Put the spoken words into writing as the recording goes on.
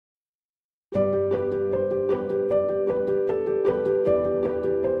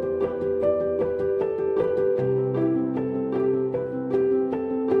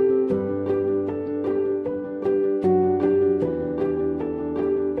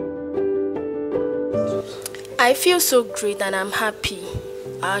I feel so great and I'm happy.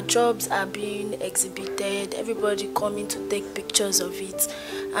 Our jobs are being exhibited, everybody coming to take pictures of it.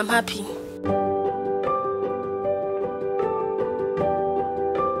 I'm happy.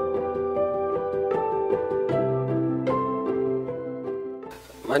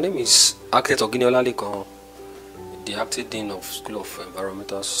 My name is Architect Ogini Olalekan, the Acting Dean of School of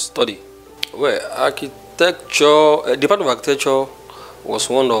Environmental Studies. Well, architecture, Department of Architecture was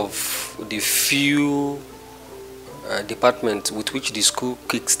one of the few departments with which the school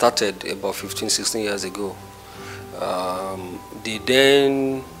kick-started about 15-16 years ago. The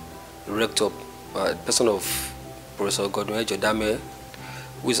then rector, person of Professor Ogini Olalekan,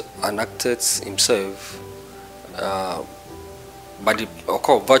 who is an architect himself, by the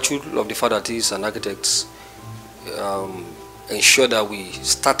virtue of the fact that he is an architect, ensure that we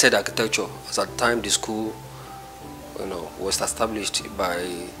started architecture. As at the time the school, was established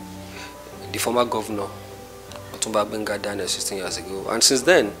by the former governor, Otumba Benga, 16 years ago. And since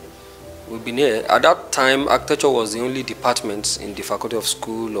then, we've been here. At that time, architecture was the only department in the Faculty of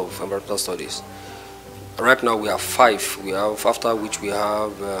School of Environmental Studies. Right now, we have 5. We have, after which we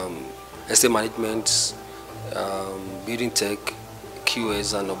have estate management, building tech,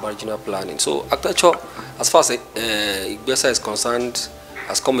 QS, and original planning. So architecture, as far as Igbesa is concerned,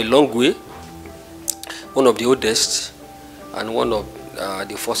 has come a long way. One of the oldest and one of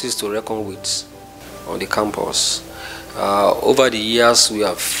the forces to reckon with on the campus. Over the years, we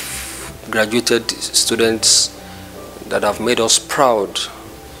have graduated students that have made us proud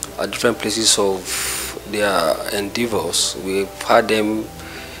at different places of their endeavors. We've had them,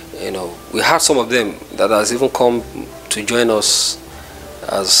 we had some of them that has even come to join us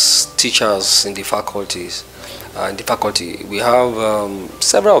as teachers in the faculties. We have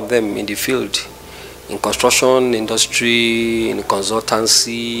several of them in the field, in construction industry, in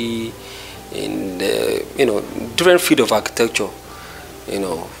consultancy, in different field of architecture.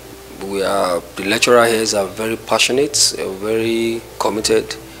 The lecturer here are very passionate, very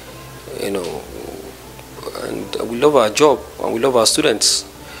committed, and we love our job and we love our students.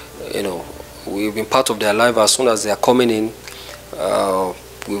 We've been part of their life as soon as they are coming in.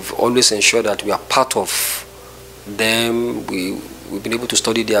 We've always ensured that we are part of them. We've been able to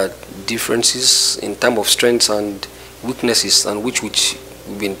study their differences in terms of strengths and weaknesses, and which we've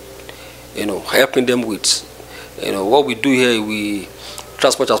been, helping them with. What we do here, we try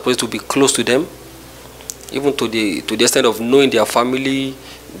as much as possible to be close to them, even to the extent of knowing their family,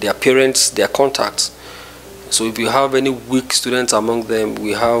 their parents, their contacts. So if you have any weak students among them,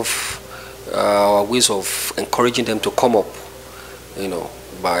 we have ways of encouraging them to come up,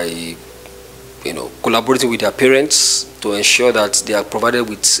 by collaborating with their parents to ensure that they are provided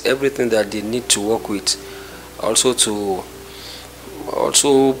with everything that they need to work with. Also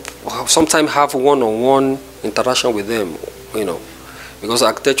sometimes have one-on-one interaction with them, because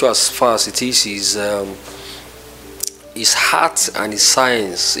architecture, as far as it is art and it's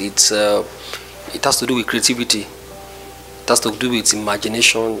science. It has to do with creativity. It has to do with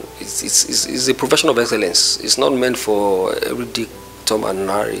imagination. It's a profession of excellence. It's not meant for every dick, Tom and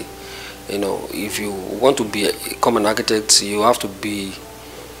Harry. If you want to become an architect, you have to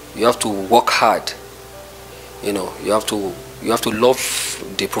work hard. You have to love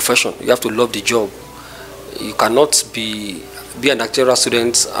the profession. You have to love the job. You cannot be an architectural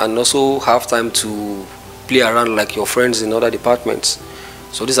student and also have time to play around like your friends in other departments.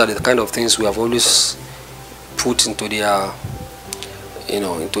 So these are the kind of things we have always put into their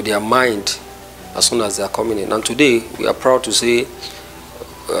mind as soon as they are coming in. And today we are proud to say,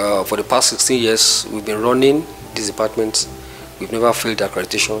 for the past 16 years we've been running this department. We've never failed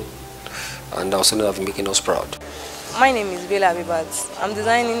accreditation, and our students have been making us proud. My name is Bella Abibat. I'm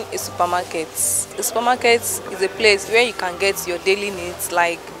designing a supermarket. A supermarket is a place where you can get your daily needs,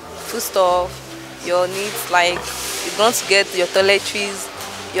 like foodstuff, your needs, like you want to get your toiletries,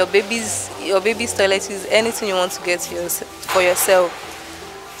 your baby's toiletries, anything you want to get for yourself.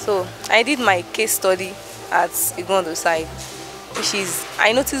 So I did my case study at Igondo side, which is,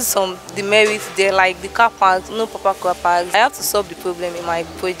 I noticed some demerits there, like the car parks, no proper car parks. I have to solve the problem in my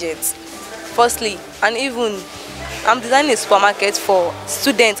project. Firstly, and even I'm designing a supermarket for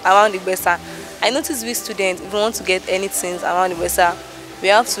students around the Besa. I noticed we students, if we want to get anything around the Besa, we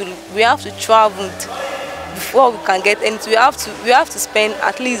have to travel before we can get anything. We have to spend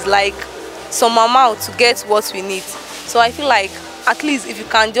at least like some amount to get what we need. So I feel like at least if you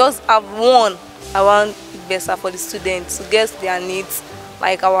can just have one around Besa for the students to get their needs,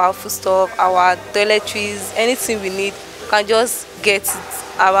 like our foodstuff, our toiletries, anything we need, can just get it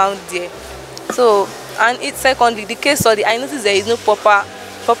around there. So, and it's secondly, the case study, I noticed there is no proper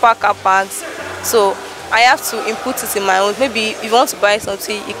car parks. So I have to input it in my own. Maybe if you want to buy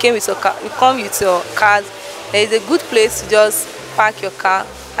something, you come with your card. There is a good place to just park your car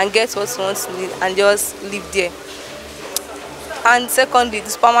and get what you want to need and just live there. And secondly, the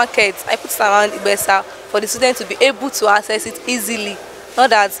supermarket, I put it around Ibesa for the student to be able to access it easily.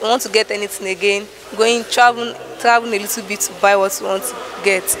 Not that you want to get anything again, traveling a little bit to buy what you want to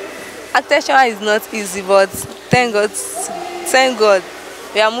get. Architecture is not easy, but thank God,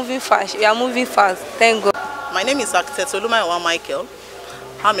 we are moving fast. Thank God. My name is Architect Olumayowa Michael.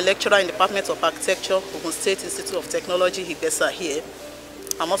 I'm a lecturer in the Department of Architecture, Ogun State Institute of Technology, Ibesa here.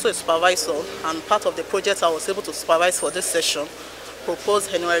 I'm also a supervisor, and part of the project I was able to supervise for this session proposed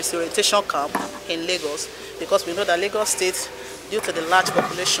NYSC orientation camp in Lagos, because we know that Lagos State, due to the large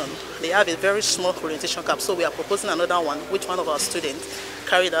population, they have a very small orientation camp. So we are proposing another one, which one of our students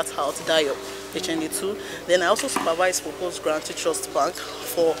carried that out, Dayo, HND2. Then I also supervised proposed grantee trust bank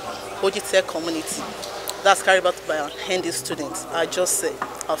for OGITECH community. That's carried out by an ND student, I just say,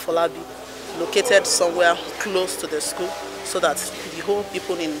 Afolabi, located somewhere close to the school, so that the whole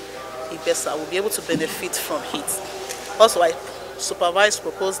people in Ibesa will be able to benefit from it. Also, I supervised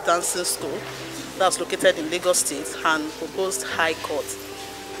proposed dancing school that's located in Lagos State, and proposed high court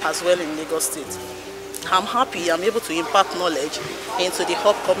as well in Lagos State. I'm happy I'm able to impart knowledge into the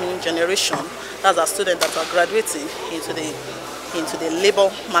upcoming generation, that's our students that are graduating into the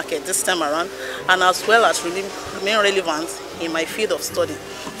labor market this time around, and as well as remain relevant in my field of study.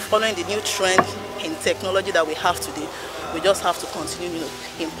 Following the new trend in technology that we have today, we just have to continue,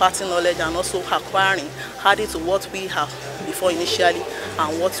 imparting knowledge and also acquiring, adding to what we have before initially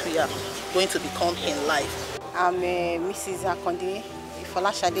and what we are going to become in life. I'm Mrs. Akonde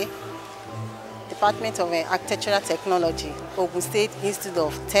Ifolashade, Department of Architectural Technology, Ogun State Institute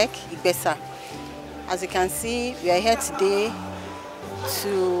of Tech, Ibesa. As you can see, we are here today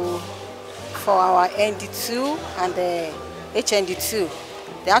for our ND2 and the HND2.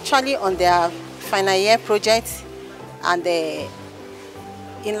 They're actually on their final year project, and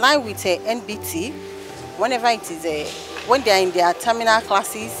in line with NBT, whenever it is when they are in their terminal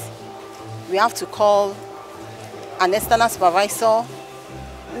classes, we have to call an external supervisor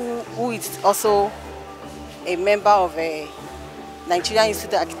who is also a member of a Nigerian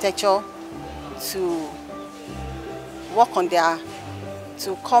Institute of Architecture to work on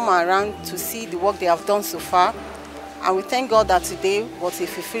to come around to see the work they have done so far. And we thank God that today was a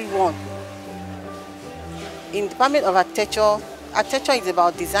fulfilled one. In the Department of Architecture, architecture is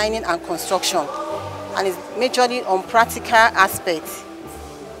about designing and construction, and it's majorly on practical aspects.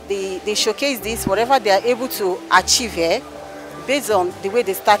 They showcase this, whatever they are able to achieve here, based on the way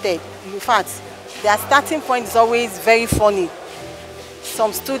they started. In fact, their starting point is always very funny.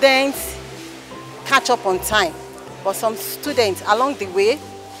 Some students catch up on time, but some students along the way,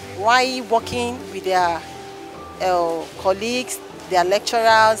 while working with their colleagues, their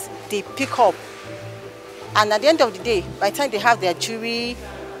lecturers, they pick up. And at the end of the day, by the time they have their jury,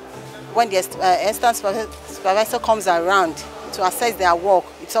 when the external supervisor comes around to assess their work,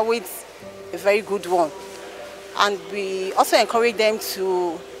 it's always a very good one. And we also encourage them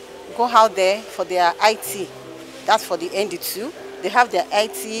to go out there for their IT. That's for the ND2. They have their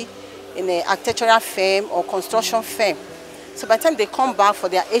IT in an architectural firm or construction firm. So by the time they come back for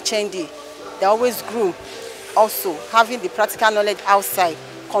their HND, they're always groomed. Also, having the practical knowledge outside,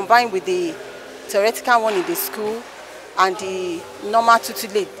 combined with the theoretical one in the school and the normal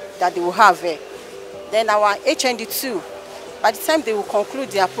tutelage that they will have there. Then our HND2, by the time they will conclude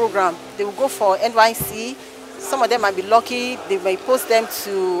their program, they will go for NYC. Some of them might be lucky, they may post them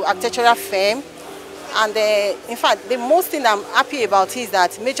to architectural firm. And in fact, the most thing I'm happy about is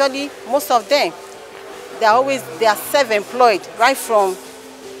that majorly, most of them, they are self-employed right from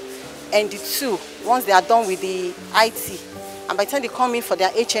ND2 once they are done with the IT. And by the time they come in for their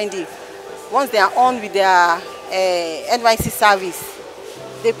HND, once they are on with their NYC service,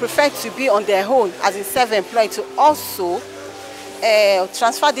 they prefer to be on their own as a self-employed to also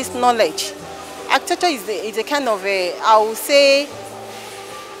transfer this knowledge. Architecture is a kind of I would say,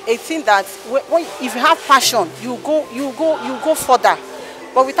 a thing that if you have passion, you go further.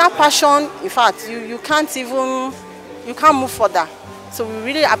 But without passion, in fact, you can't move further. So we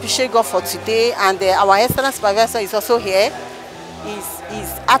really appreciate God for today, and our external supervisor is also here.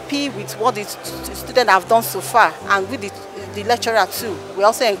 He's happy with what the students have done so far, and with the lecturer too. We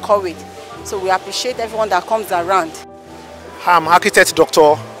also encourage. So we appreciate everyone that comes around. I'm architect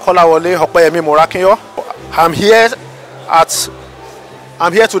Dr. Kolawole Hokpeyemi Morakinyo. I'm here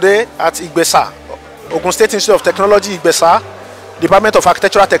today at Ibesa, Ogun State Institute of Technology, Ibesa, Department of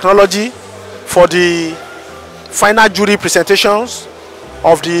Architectural Technology, for the final jury presentations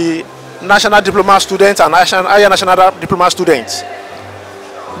of the national diploma students and higher national diploma students.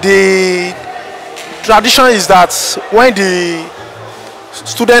 The tradition is that when the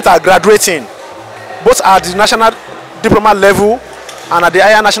students are graduating, both at the national diploma level and at the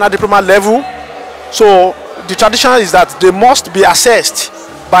higher national diploma level, so the tradition is that they must be assessed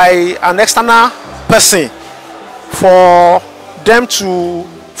by an external person for them to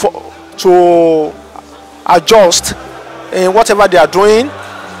adjust in whatever they are doing,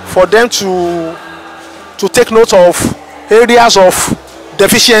 for them to take note of areas of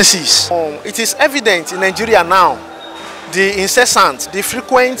deficiencies. It is evident in Nigeria now the incessant, the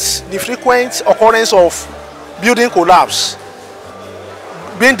frequent occurrence of building collapse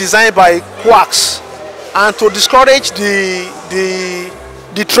being designed by quacks, and to discourage the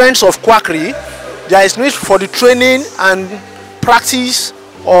trends of quackery, there is need for the training and practice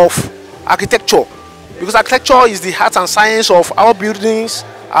of architecture, because architecture is the art and science of how buildings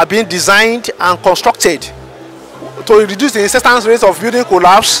are being designed and constructed. To reduce the incessant rate of building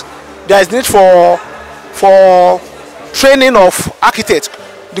collapse, there is need for training of architects,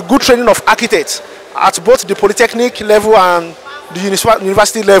 the good training of architects at both the polytechnic level and the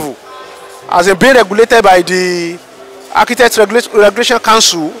university level, as in being regulated by the Architects Regulation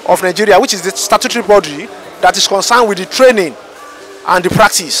Council of Nigeria, which is the statutory body that is concerned with the training and the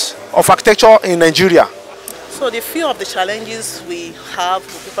practice of architecture in Nigeria. So the few of the challenges we have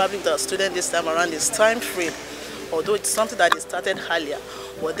probably with our students this time around is time frame. Although it's something that is started earlier,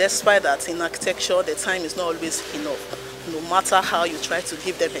 but despite that, in architecture the time is not always enough, no matter how you try to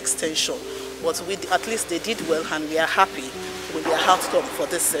give them extension. But at least they did well, and we are happy with their outcome for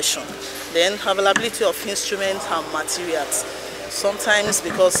this session. Then availability of instruments and materials. Sometimes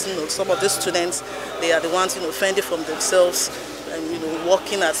because some of the students, they are the ones fending from themselves and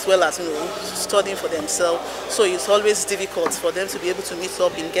working as well as studying for themselves. So it's always difficult for them to be able to meet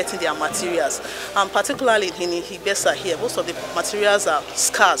up in getting their materials. And particularly in Igbesa here, most of the materials are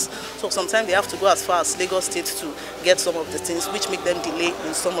scarce. So sometimes they have to go as far as Lagos State to get some of the things, which make them delay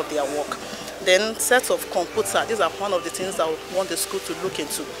in some of their work. Then sets of computers, these are one of the things that we want the school to look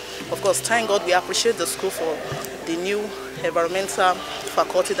into. Of course, thank God we appreciate the school for the new environmental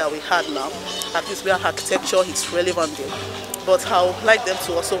faculty that we had now, at least where architecture is relevant there. But I would like them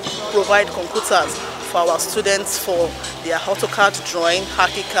to also provide computers for our students for their AutoCAD drawing,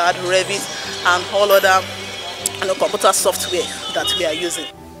 ArchiCAD, Revit, and all other computer software that we are using.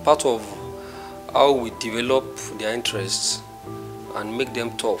 Part of how we develop their interests and make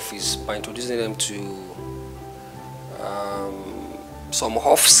them tough is by introducing them to some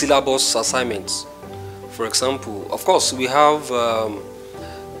off-syllabus assignments. For example, of course, we have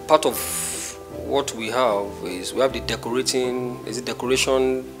part of what we have is we have the decoration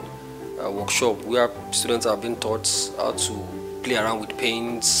workshop where students are being taught how to play around with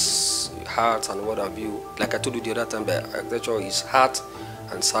paints, art, and what have you. Like I told you the other time, that architecture is art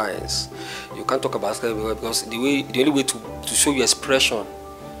and science. You can't talk about architecture because the only way to show your expression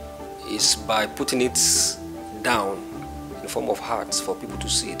is by putting it down in the form of art for people to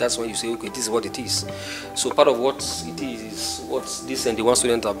see. That's when you say, okay, this is what it is. So part of what it is what this and the one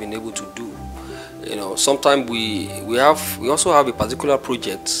student have been able to do. Sometimes we also have a particular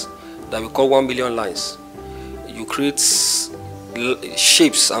project that we call 1 million lines. You create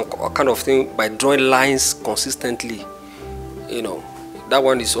shapes and kind of thing by drawing lines consistently. That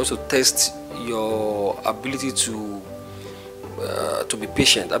one is also test your ability to be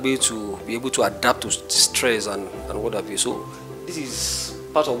patient, ability to be able to adapt to stress and what have you. So this is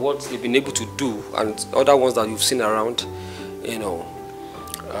part of what they've been able to do, and other ones that you've seen around.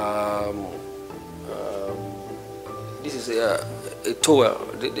 This is a towel,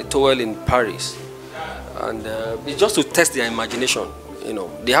 the towel in Paris, and it's just to test their imagination.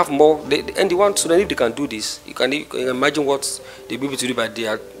 They have more, and the one student, if they can do this, you can imagine what they'll be able to do by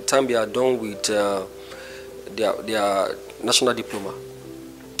the time they are done with their national diploma.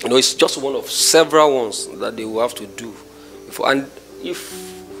 It's just one of several ones that they will have to do before. And if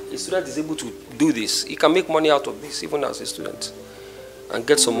a student is able to do this, he can make money out of this, even as a student, and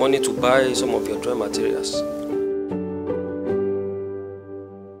get some money to buy some of your drawing materials.